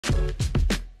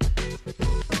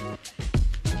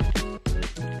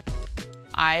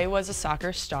I was a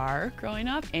soccer star growing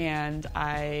up, and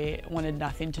I wanted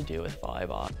nothing to do with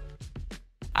volleyball.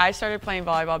 I started playing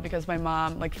volleyball because my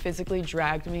mom physically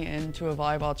dragged me into a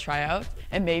volleyball tryout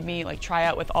and made me try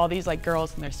out with all these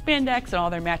girls in their spandex and all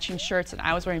their matching shirts, and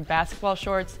I was wearing basketball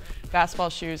shorts, basketball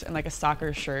shoes, and a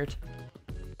soccer shirt.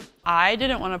 I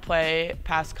didn't want to play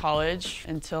past college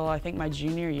until I think my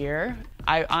junior year.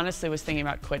 I honestly was thinking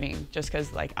about quitting just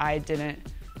because I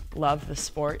didn't love the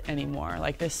sport anymore.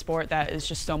 This sport that is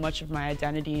just so much of my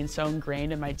identity and so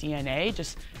ingrained in my DNA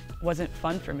just wasn't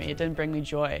fun for me. It didn't bring me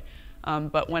joy.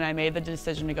 But when I made the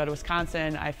decision to go to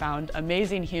Wisconsin, I found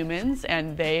amazing humans,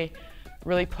 and they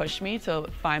really pushed me to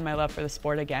find my love for the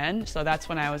sport again. So that's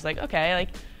when I was okay,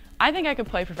 I think I could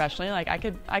play professionally. I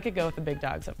could go with the big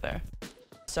dogs up there.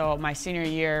 So my senior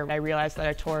year, I realized that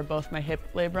I tore both my hip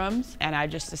labrums, and I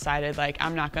just decided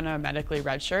I'm not gonna medically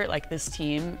redshirt. This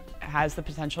team has the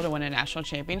potential to win a national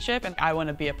championship, and I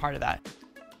wanna be a part of that.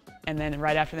 And then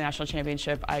right after the national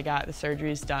championship, I got the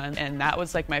surgeries done, and that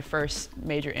was my first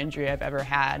major injury I've ever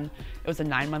had. It was a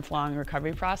 9-month-long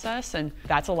recovery process, and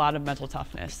that's a lot of mental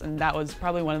toughness. And that was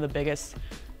probably one of the biggest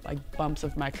bumps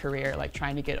of my career,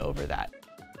 trying to get over that.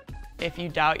 If you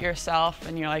doubt yourself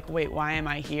and you're wait, why am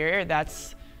I here?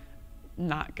 That's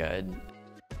not good.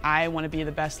 I want to be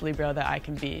the best Libero that I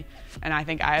can be, and I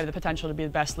think I have the potential to be the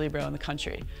best Libero in the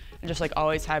country. And just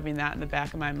always having that in the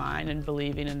back of my mind and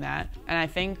believing in that. And I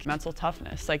think mental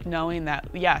toughness, knowing that,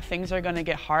 yeah, things are going to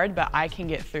get hard, but I can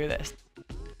get through this.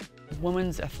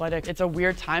 Women's athletics, it's a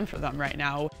weird time for them right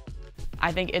now.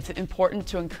 I think it's important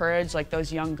to encourage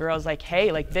those young girls,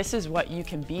 hey, this is what you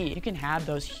can be. You can have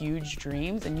those huge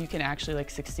dreams and you can actually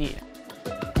succeed.